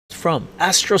from?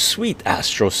 Astro Sweet.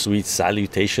 Astro Sweet,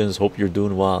 salutations, hope you're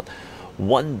doing well.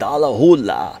 $1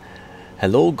 hula.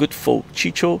 Hello good folk.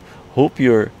 Chycho, hope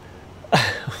you're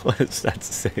what does that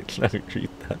say? Let me read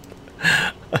that.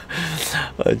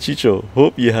 Chycho,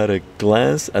 hope you had a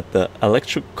glance at the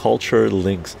Electroculture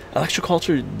links.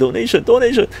 Electroculture donation.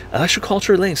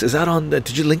 Electroculture links, is that on the,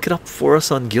 did you link it up for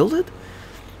us on Gilded?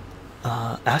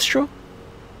 Astro,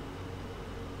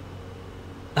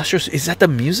 is that the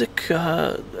music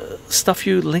stuff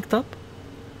you linked up?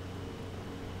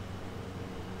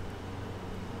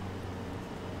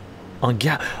 On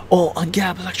Gab. Oh, on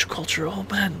Gab Electroculture. Oh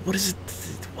man, what is it?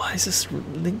 Why is this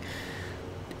link?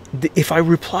 If I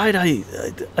replied, I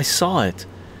saw it.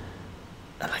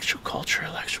 Electroculture.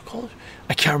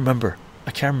 I can't remember.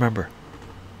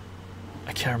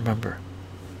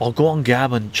 I'll go on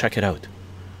Gab and check it out.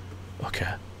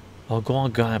 Okay, I'll go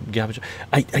on Gab.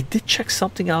 I did check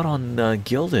something out on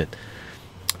Gilded,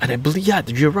 and I believe, yeah,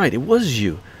 you're right, it was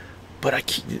you, but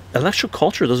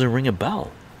Electroculture doesn't ring a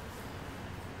bell.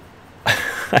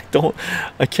 I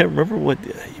can't remember what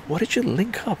did you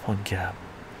link up on Gab?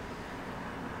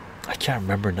 I can't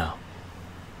remember now.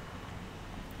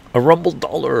 A Rumble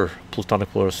dollar,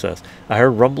 Plutonic Polar says. I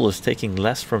heard Rumble is taking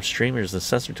less from streamers than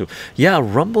CensorTube. Yeah,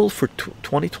 Rumble for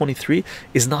 2023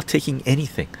 is not taking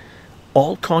anything.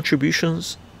 All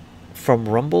contributions from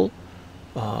Rumble.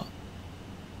 Oh,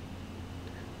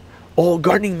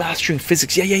 gardening, mastering,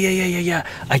 physics. Yeah.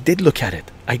 I did look at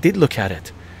it.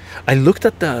 I looked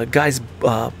at the guy's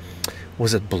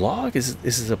was it blog? Is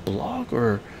it a blog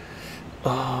or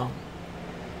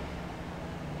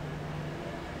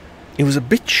it was a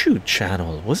BitChute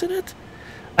channel, wasn't it?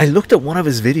 I looked at one of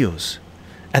his videos,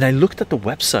 and I looked at the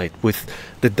website with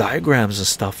the diagrams and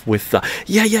stuff. With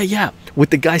with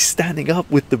the guy standing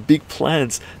up with the big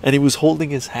plants, and he was holding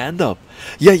his hand up.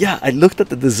 Yeah. I looked at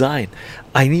the design.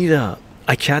 I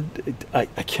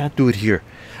can't do it here.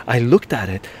 I looked at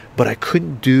it, but I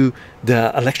couldn't do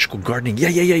the electrical gardening.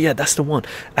 Yeah. That's the one.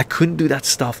 I couldn't do that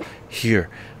stuff here.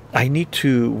 We need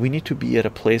to be at a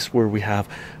place where we have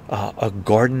a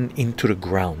garden into the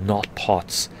ground, not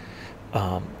pots.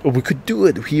 We could do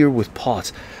it here with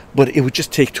pots, but it would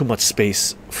just take too much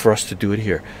space for us to do it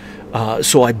here.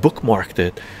 So I bookmarked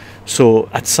it. So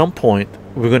at some point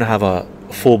we're gonna have a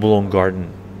full-blown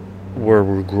garden where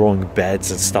we're growing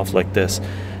beds and stuff like this,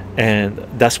 and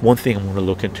that's one thing I'm going to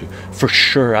look into for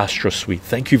sure. Astro Sweet,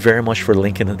 thank you very much for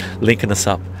linking us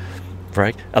up.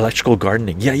 Right, electrical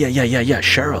gardening. Yeah.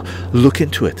 Cheryl, look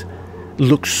into it.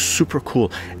 Looks super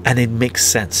cool, and it makes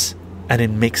sense.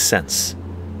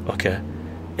 Okay,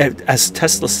 as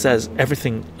Tesla says,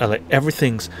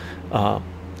 everything's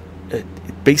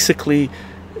basically,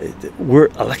 we're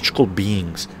electrical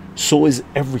beings. So is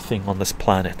everything on this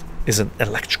planet is an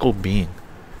electrical being.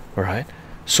 All right,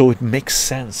 so it makes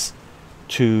sense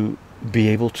to be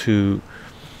able to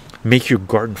make your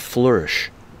garden flourish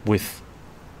with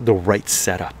the right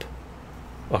setup.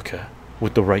 Okay,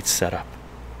 with the right setup.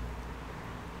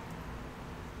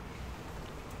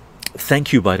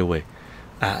 Thank you, by the way,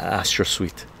 Astro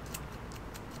Sweet.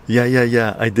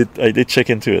 Yeah. I did check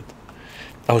into it.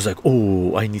 I was like,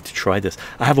 oh, I need to try this.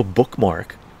 I have a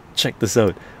bookmark. Check this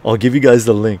out. I'll give you guys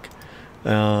the link.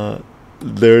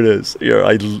 There it is. Here,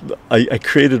 I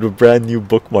created a brand new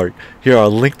bookmark. Here,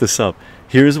 I'll link this up.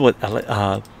 Here's what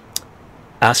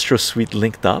Astro Sweet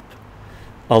linked up.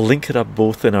 I'll link it up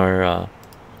both in our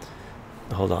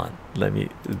hold on, let me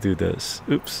do this.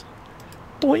 Oops.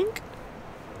 Doink.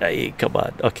 Hey, come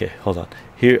on. Okay, hold on.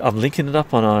 Here, I'm linking it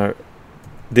up on our,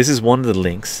 this is one of the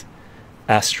links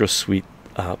Astro Sweet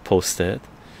posted.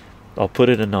 I'll put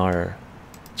it in our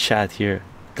chat here.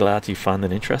 Glad you found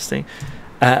it interesting.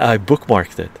 I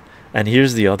bookmarked it, and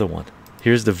here's the other one.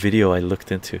 Here's the video I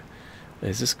looked into.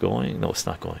 Is this going? No, it's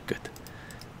not going. Good,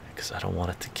 because I don't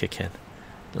want it to kick in.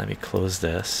 Let me close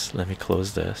this.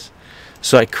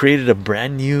 So I created a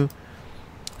brand new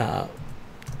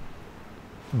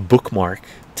bookmark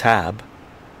tab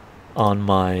on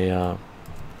my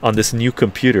on this new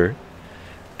computer,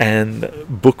 and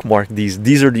bookmark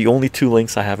these are the only two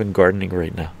links I have in gardening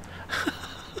right now.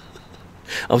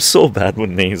 I'm so bad with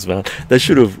names, man. That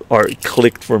should have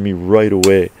clicked for me right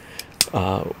away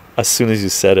as soon as you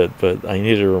said it, but I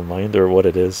needed a reminder of what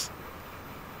it is.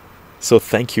 So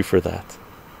thank you for that.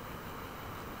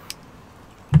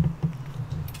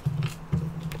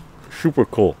 Super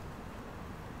cool.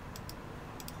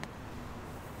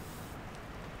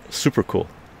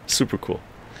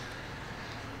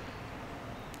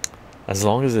 As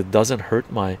long as it doesn't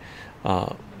hurt my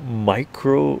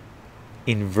micro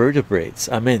invertebrates.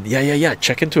 I mean, yeah.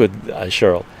 Check into it,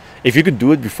 Cheryl. If you could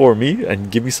do it before me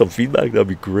and give me some feedback, that'd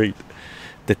be great.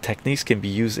 The techniques can be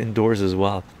used indoors as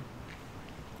well.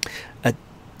 I,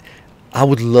 I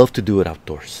would love to do it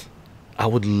outdoors. I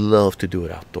would love to do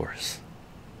it outdoors.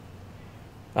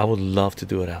 I would love to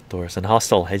do it outdoors. And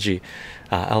Hostile Hedgy,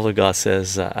 Elder God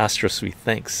says, Astro Sweet,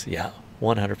 thanks. Yeah,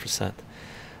 100%.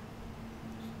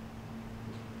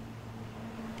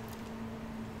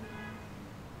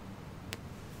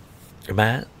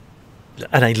 Man,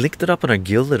 and I linked it up on our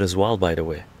Gilded as well, by the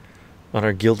way, on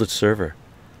our Gilded server.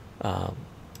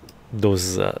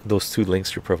 Those two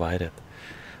links you provided,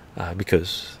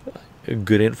 because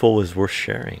good info is worth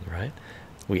sharing, right?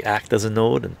 We act as a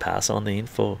node and pass on the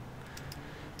info,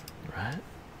 right?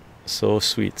 So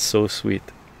sweet, so sweet,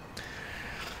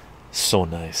 so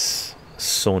nice,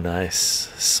 so nice,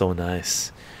 so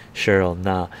nice. Cheryl,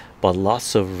 nah, but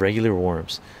lots of regular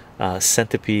worms,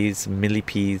 centipedes,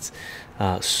 millipedes,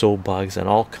 soap bugs, and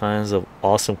all kinds of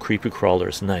awesome creepy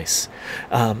crawlers. Nice.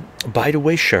 By the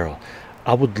way, Cheryl,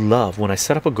 I would love, when I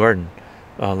set up a garden,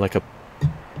 like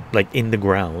in the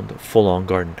ground, full-on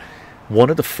garden, one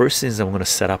of the first things I'm going to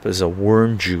set up is a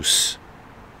worm juice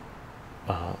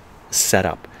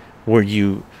setup, where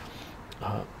you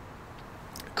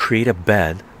create a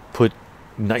bed, put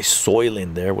nice soil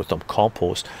in there with some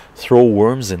compost, throw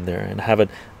worms in there, and have it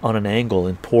on an angle,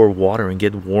 and pour water and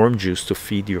get worm juice to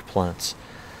feed your plants,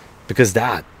 because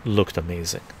that looked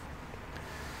amazing.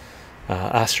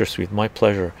 Astro Sweet, my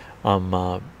pleasure.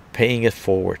 I'm paying it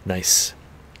forward. Nice.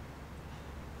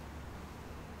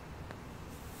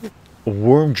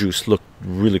 Worm juice looked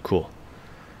really cool,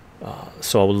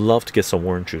 so I would love to get some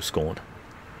worm juice going.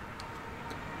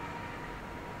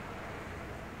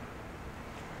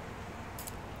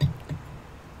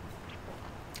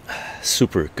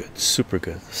 Super good, super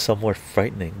good. Somewhat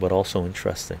frightening, but also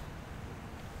interesting.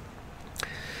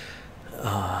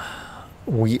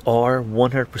 We are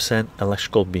 100%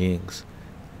 electrical beings,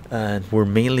 and we're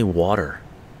mainly water,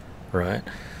 right?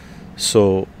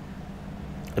 So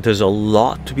there's a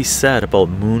lot to be said about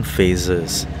moon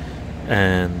phases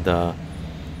and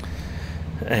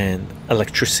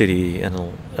electricity and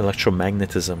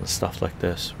electromagnetism and stuff like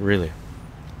this. Really.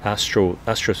 Astro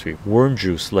Sweet, worm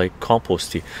juice, like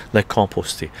compost tea,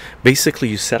 basically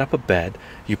you set up a bed,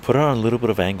 you put it on a little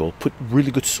bit of angle, put really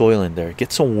good soil in there,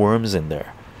 get some worms in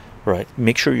there, right?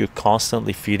 Make sure you're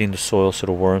constantly feeding the soil so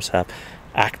the worms have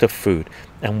active food.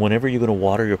 And whenever you're going to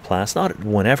water your plants, not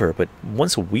whenever, but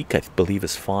once a week, I believe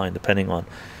is fine, depending on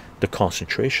the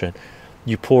concentration,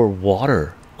 you pour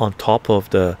water on top of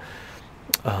the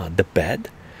bed,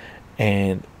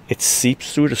 and it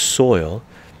seeps through the soil,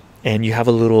 and you have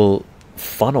a little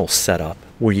funnel set up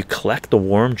where you collect the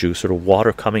worm juice or the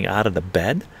water coming out of the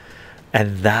bed,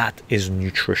 and that is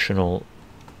nutritional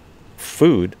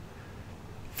food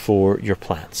for your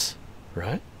plants,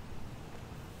 right?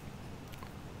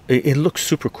 It looks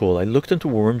super cool. I looked into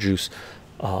worm juice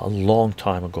a long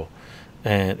time ago,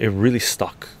 and it really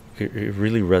stuck. It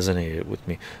really resonated with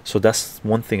me. So that's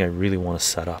one thing I really want to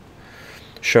set up.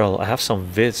 Cheryl, I have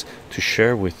some vids to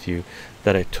share with you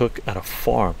that I took at a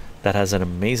farm that has an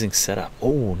amazing setup.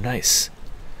 Oh, nice.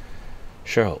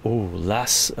 Cheryl, oh,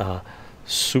 last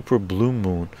super blue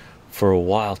moon for a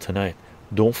while tonight.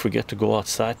 Don't forget to go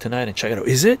outside tonight and check it out.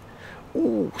 Is it?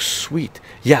 Oh, sweet.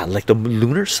 Yeah, like the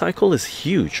lunar cycle is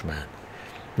huge, man.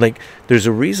 Like, there's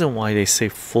a reason why they say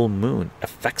full moon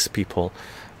affects people,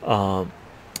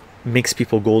 makes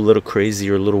people go a little crazy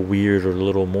or a little weird or a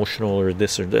little emotional or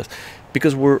this,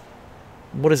 because we're,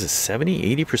 what is it,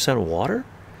 70-80% water,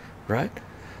 right?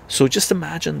 So just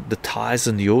imagine the tides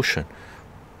in the ocean.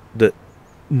 The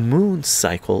moon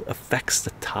cycle affects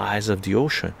the tides of the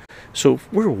ocean. So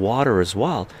if we're water as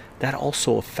well, that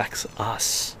also affects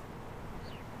us,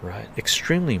 right?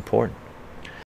 Extremely important.